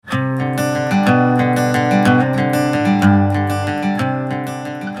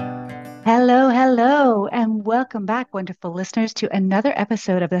welcome back, wonderful listeners, to another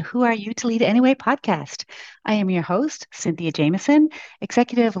episode of the Who Are You to Lead Anyway podcast. I am your host, Cynthia Jamison,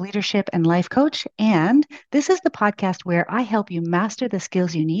 executive leadership and life coach. And this is the podcast where I help you master the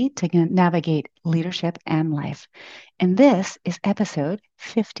skills you need to navigate leadership and life. And this is episode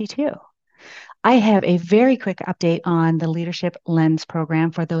 52. I have a very quick update on the Leadership Lens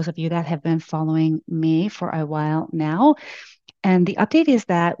program for those of you that have been following me for a while now. And the update is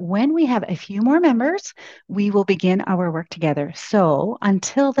that when we have a few more members, we will begin our work together. So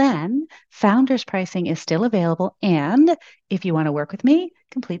until then, founders pricing is still available. And if you want to work with me,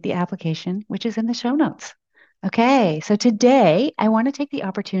 complete the application, which is in the show notes. Okay, so today I want to take the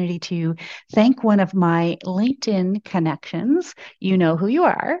opportunity to thank one of my LinkedIn connections, you know who you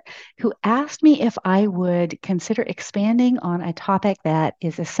are, who asked me if I would consider expanding on a topic that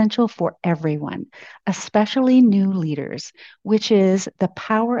is essential for everyone, especially new leaders, which is the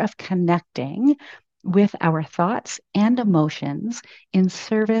power of connecting with our thoughts and emotions in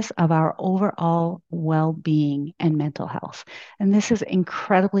service of our overall well-being and mental health. And this is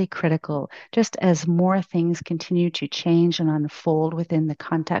incredibly critical, just as more things continue to change and unfold within the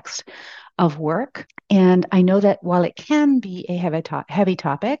context of work. And I know that while it can be a heavy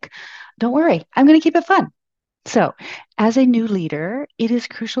topic, don't worry, I'm going to keep it fun. So, as a new leader, it is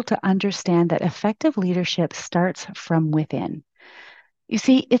crucial to understand that effective leadership starts from within. You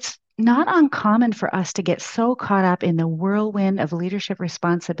see, it's not uncommon for us to get so caught up in the whirlwind of leadership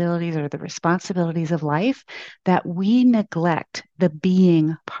responsibilities or the responsibilities of life that we neglect the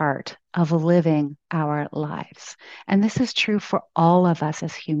being part of living our lives. And this is true for all of us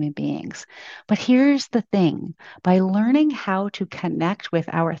as human beings. But here's the thing, by learning how to connect with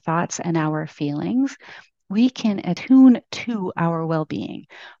our thoughts and our feelings, we can attune to our well being,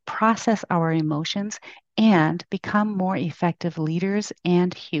 process our emotions, and become more effective leaders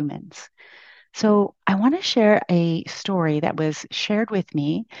and humans. So, I want to share a story that was shared with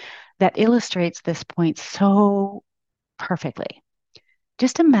me that illustrates this point so perfectly.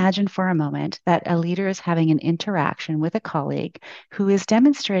 Just imagine for a moment that a leader is having an interaction with a colleague who is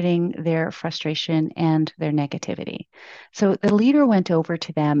demonstrating their frustration and their negativity. So the leader went over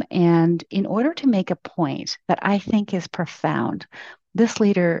to them, and in order to make a point that I think is profound, this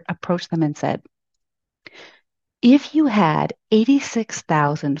leader approached them and said, if you had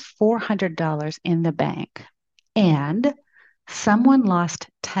 $86,400 in the bank and someone lost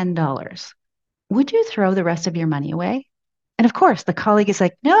 $10, would you throw the rest of your money away? And of course, the colleague is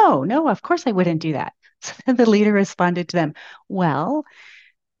like, no, no, of course I wouldn't do that. So then the leader responded to them, well,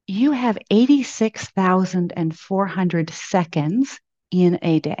 you have 86,400 seconds in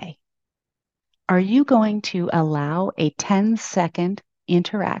a day. Are you going to allow a 10-second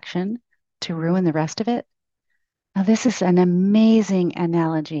interaction to ruin the rest of it? Now, this is an amazing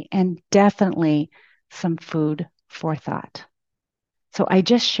analogy and definitely some food for thought. So I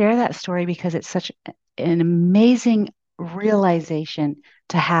just share that story because it's such an amazing realization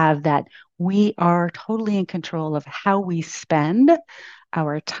to have that we are totally in control of how we spend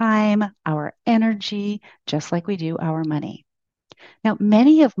our time, our energy, just like we do our money. Now,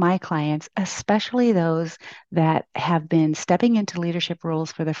 many of my clients, especially those that have been stepping into leadership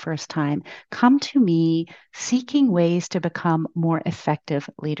roles for the first time, come to me seeking ways to become more effective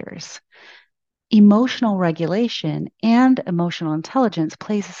leaders. Emotional regulation and emotional intelligence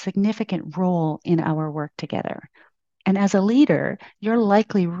plays a significant role in our work together. And as a leader, you're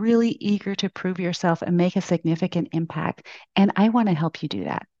likely really eager to prove yourself and make a significant impact. And I want to help you do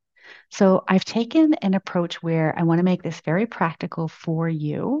that. So I've taken an approach where I want to make this very practical for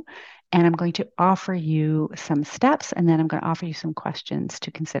you. And I'm going to offer you some steps, and then I'm going to offer you some questions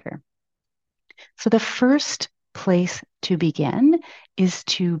to consider. So the first place to begin is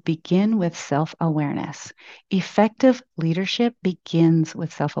to begin with self-awareness. Effective leadership begins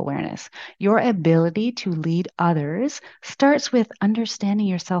with self-awareness. Your ability to lead others starts with understanding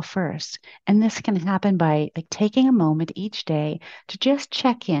yourself first. And this can happen by taking a moment each day to just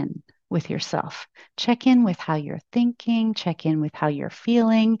check in with yourself. Check in with how you're thinking, check in with how you're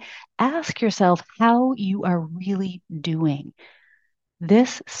feeling. Ask yourself how you are really doing.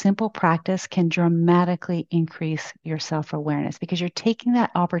 This simple practice can dramatically increase your self-awareness because you're taking that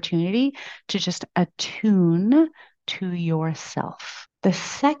opportunity to just attune to yourself. The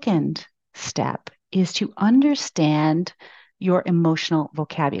second step is to understand your emotional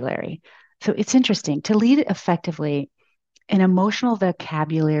vocabulary. So it's interesting to lead effectively. An emotional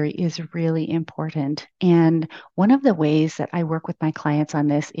vocabulary is really important. And one of the ways that I work with my clients on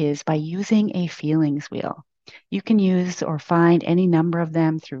this is by using a feelings wheel. You can use or find any number of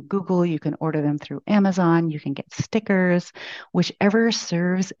them through Google. You can order them through Amazon. You can get stickers, whichever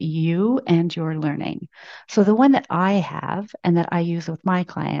serves you and your learning. So the one that I have and that I use with my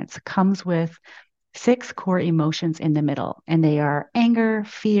clients comes with 6 core emotions in the middle, and they are anger,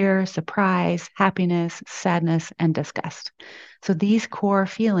 fear, surprise, happiness, sadness, and disgust. So these core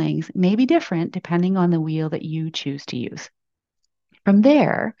feelings may be different depending on the wheel that you choose to use. From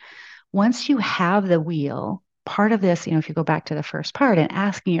there, once you have the wheel, part of this, if you go back to the first part and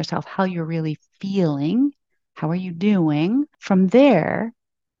asking yourself how you're really feeling, how are you doing? From there,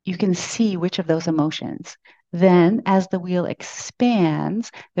 you can see which of those emotions. Then, as the wheel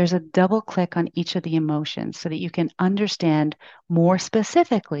expands, there's a double click on each of the emotions so that you can understand more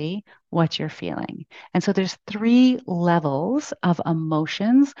specifically what you're feeling. And so there's 3 levels of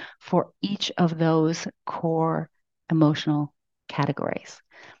emotions for each of those core emotional categories.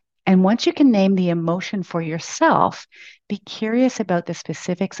 And once you can name the emotion for yourself, be curious about the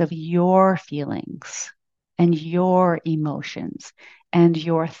specifics of your feelings and your emotions and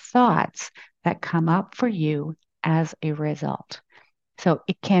your thoughts that come up for you as a result. So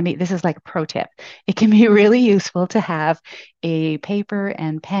it can be, this is like a pro tip. It can be really useful to have a paper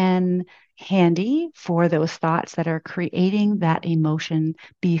and pen handy for those thoughts that are creating that emotion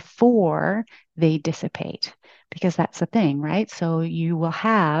before they dissipate. Because that's the thing, right? So you will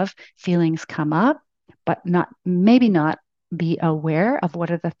have feelings come up, but maybe not be aware of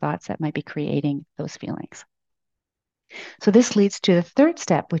what are the thoughts that might be creating those feelings. So this leads to the third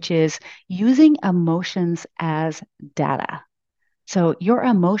step, which is using emotions as data. So your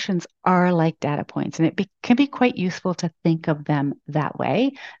emotions are like data points, and can be quite useful to think of them that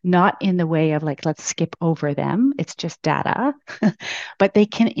way, not in the way of like, let's skip over them. It's just data, but they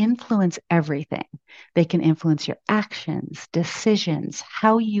can influence everything. They can influence your actions, decisions,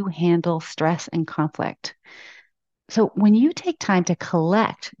 how you handle stress and conflict. So when you take time to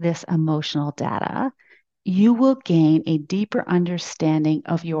collect this emotional data, you will gain a deeper understanding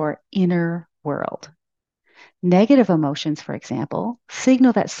of your inner world. Negative emotions, for example,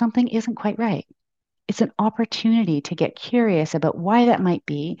 signal that something isn't quite right. It's an opportunity to get curious about why that might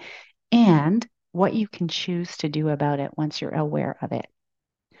be and what you can choose to do about it once you're aware of it.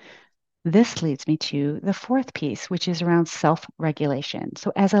 This leads me to the fourth piece, which is around self regulation.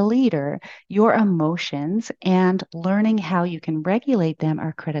 So, as a leader, your emotions and learning how you can regulate them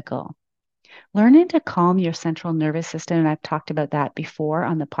are critical. Learning to calm your central nervous system, and I've talked about that before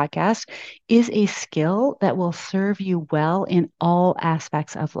on the podcast, is a skill that will serve you well in all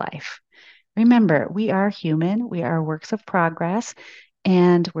aspects of life. Remember, we are human, we are works of progress,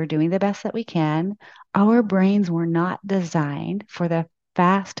 and we're doing the best that we can. Our brains were not designed for the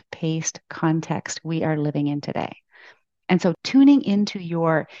fast paced context we are living in today. And so tuning into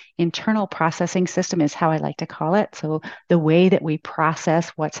your internal processing system is how I like to call it. So the way that we process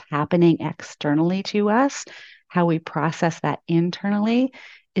what's happening externally to us, how we process that internally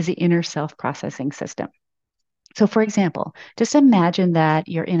is the inner self processing system. So, for example, just imagine that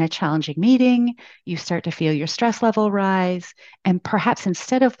you're in a challenging meeting, you start to feel your stress level rise, and perhaps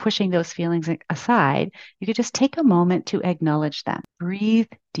instead of pushing those feelings aside, you could just take a moment to acknowledge them. Breathe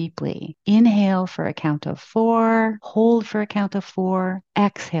deeply. Inhale for a count of 4, hold for a count of 4,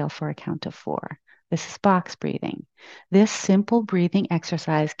 exhale for a count of 4. This is box breathing. This simple breathing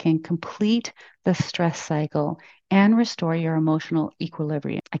exercise can complete the stress cycle and restore your emotional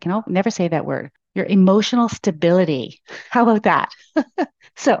equilibrium. I can never say that word. Your emotional stability. How about that?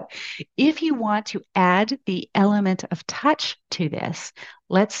 So, if you want to add the element of touch to this,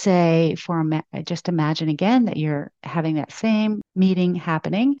 let's say just imagine again that you're having that same meeting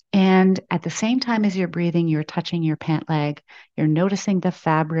happening, and at the same time as you're breathing, you're touching your pant leg, you're noticing the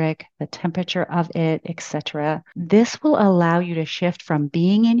fabric, the temperature of it, etc. This will allow you to shift from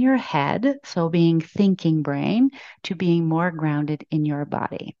being in your head, so being thinking brain, to being more grounded in your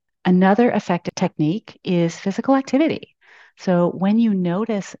body. Another effective technique is physical activity. So when you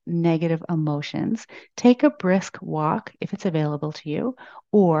notice negative emotions, take a brisk walk if it's available to you,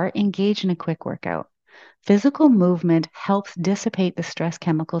 or engage in a quick workout. Physical movement helps dissipate the stress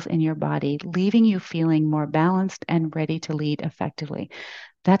chemicals in your body, leaving you feeling more balanced and ready to lead effectively.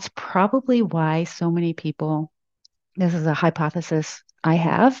 That's probably why so many people, this is a hypothesis I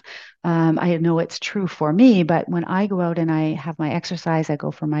have. I know it's true for me, but when I go out and I have my exercise, I go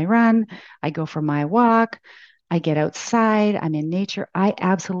for my run, I go for my walk, I get outside, I'm in nature, I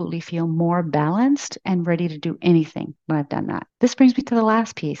absolutely feel more balanced and ready to do anything when I've done that. This brings me to the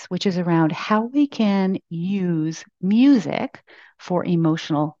last piece, which is around how we can use music for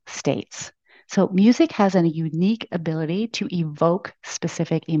emotional states. So music has a unique ability to evoke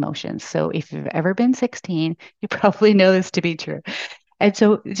specific emotions. So if you've ever been 16, you probably know this to be true. And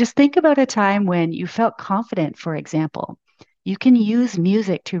so just think about a time when you felt confident, for example. You can use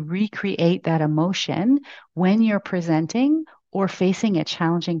music to recreate that emotion when you're presenting or facing a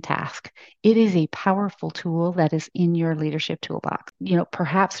challenging task. It is a powerful tool that is in your leadership toolbox.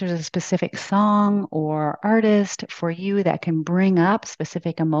 Perhaps there's a specific song or artist for you that can bring up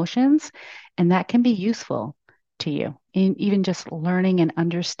specific emotions, and that can be useful to you in even just learning and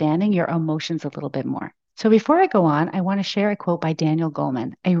understanding your emotions a little bit more. So before I go on, I want to share a quote by Daniel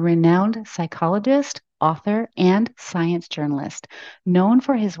Goleman, a renowned psychologist, author, and science journalist known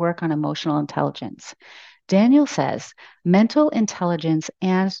for his work on emotional intelligence. Daniel says, mental intelligence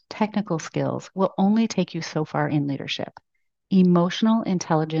and technical skills will only take you so far in leadership. Emotional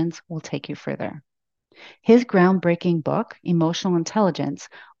intelligence will take you further. His groundbreaking book, Emotional Intelligence,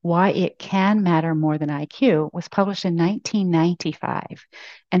 Why It Can Matter More Than IQ, was published in 1995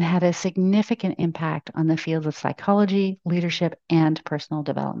 and had a significant impact on the fields of psychology, leadership, and personal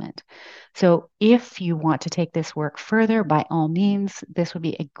development. So if you want to take this work further, by all means, this would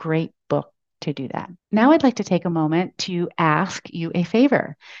be a great book to do that. Now I'd like to take a moment to ask you a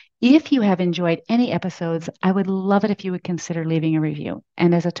favor. If you have enjoyed any episodes, I would love it if you would consider leaving a review.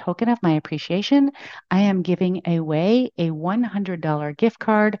 And as a token of my appreciation, I am giving away a $100 gift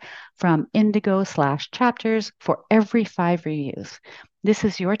card from Indigo/Chapters for every 5 reviews. This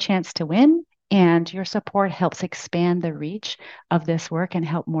is your chance to win, and your support helps expand the reach of this work and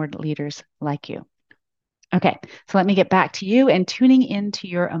help more leaders like you. Okay, so let me get back to you and tuning into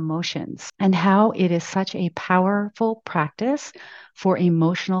your emotions and how it is such a powerful practice for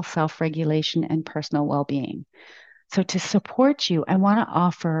emotional self-regulation and personal well-being. So to support you, I want to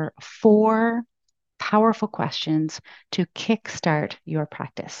offer 4 powerful questions to kickstart your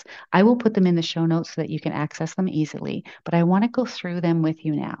practice. I will put them in the show notes so that you can access them easily, but I want to go through them with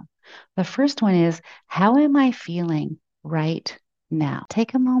you now. The first one is, how am I feeling right now?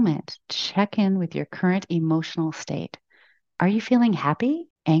 Take a moment, check in with your current emotional state. Are you feeling happy,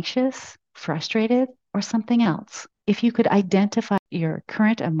 anxious, frustrated, or something else? If you could identify your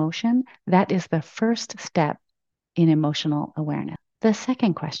current emotion, that is the first step in emotional awareness. The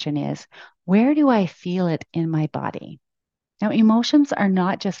second question is, where do I feel it in my body? Now, emotions are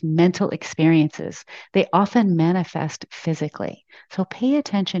not just mental experiences, they often manifest physically. So pay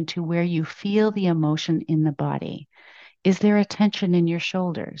attention to where you feel the emotion in the body. Is there a tension in your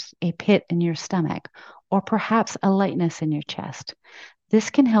shoulders, a pit in your stomach, or perhaps a lightness in your chest? This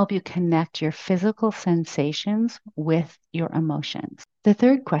can help you connect your physical sensations with your emotions. The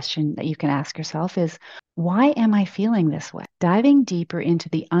third question that you can ask yourself is, why am I feeling this way? Diving deeper into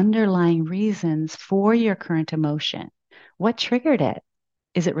the underlying reasons for your current emotion. What triggered it?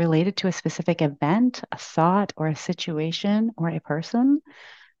 Is it related to a specific event, a thought, or a situation, or a person?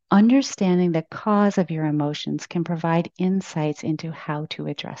 Understanding the cause of your emotions can provide insights into how to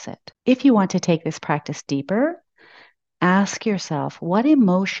address it. If you want to take this practice deeper, ask yourself, what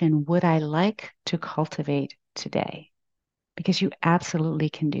emotion would I like to cultivate today? Because you absolutely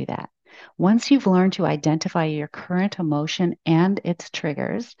can do that. Once you've learned to identify your current emotion and its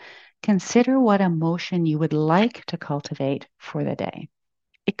triggers, consider what emotion you would like to cultivate for the day.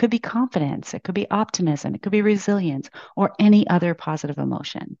 It could be confidence, it could be optimism, it could be resilience, or any other positive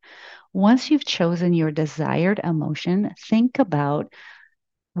emotion. Once you've chosen your desired emotion, think about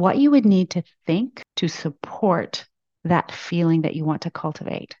what you would need to think to support that feeling that you want to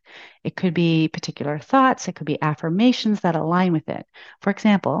cultivate. It could be particular thoughts, it could be affirmations that align with it. For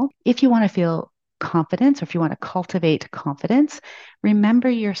example, if you want to feel confidence or if you want to cultivate confidence, remember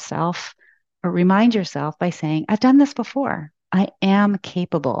yourself or remind yourself by saying, I've done this before. I am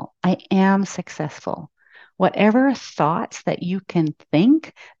capable. I am successful. Whatever thoughts that you can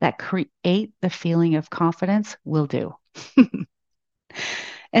think that create the feeling of confidence will do.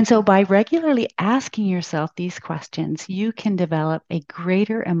 And so, by regularly asking yourself these questions, you can develop a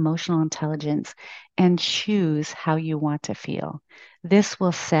greater emotional intelligence and choose how you want to feel. This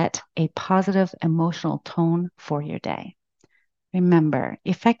will set a positive emotional tone for your day. Remember,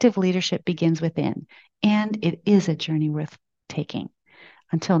 effective leadership begins within, and it is a journey worth taking.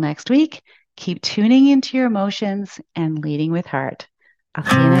 Until next week, keep tuning into your emotions and leading with heart. I'll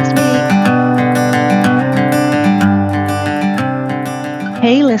see you next week.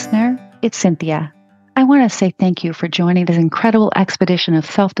 Hey, listener, it's Cynthia. I want to say thank you for joining this incredible expedition of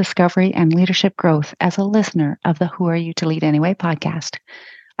self-discovery and leadership growth as a listener of the Who Are You to Lead Anyway podcast.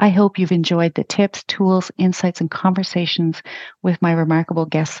 I hope you've enjoyed the tips, tools, insights, and conversations with my remarkable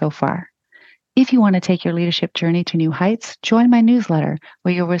guests so far. If you want to take your leadership journey to new heights, join my newsletter,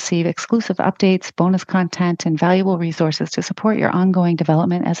 where you'll receive exclusive updates, bonus content, and valuable resources to support your ongoing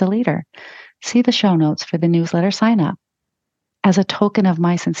development as a leader. See the show notes for the newsletter sign up. As a token of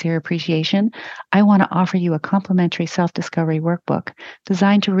my sincere appreciation, I want to offer you a complimentary self discovery workbook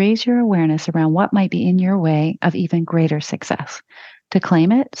designed to raise your awareness around what might be in your way of even greater success. To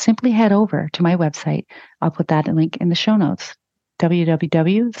claim it, simply head over to my website. I'll put that link in the show notes,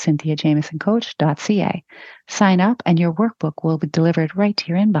 www.cynthiajamesoncoach.ca. Sign up, and your workbook will be delivered right to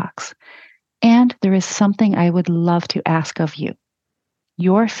your inbox. And there is something I would love to ask of you.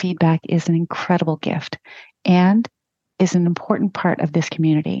 Your feedback is an incredible gift and is an important part of this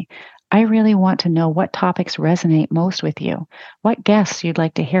community. I really want to know what topics resonate most with you, what guests you'd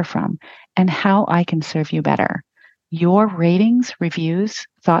like to hear from, and how I can serve you better. Your ratings, reviews,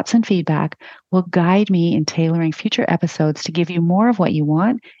 thoughts, and feedback will guide me in tailoring future episodes to give you more of what you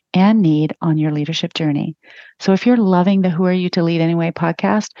want and need on your leadership journey. So if you're loving the Who Are You to Lead Anyway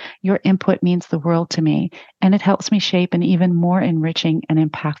podcast, your input means the world to me, and it helps me shape an even more enriching and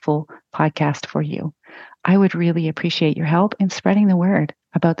impactful podcast for you. I would really appreciate your help in spreading the word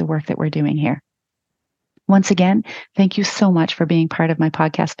about the work that we're doing here. Once again, thank you so much for being part of my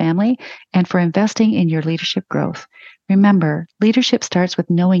podcast family and for investing in your leadership growth. Remember, leadership starts with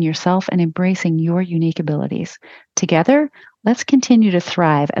knowing yourself and embracing your unique abilities. Together, let's continue to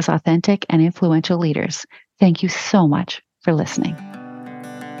thrive as authentic and influential leaders. Thank you so much for listening.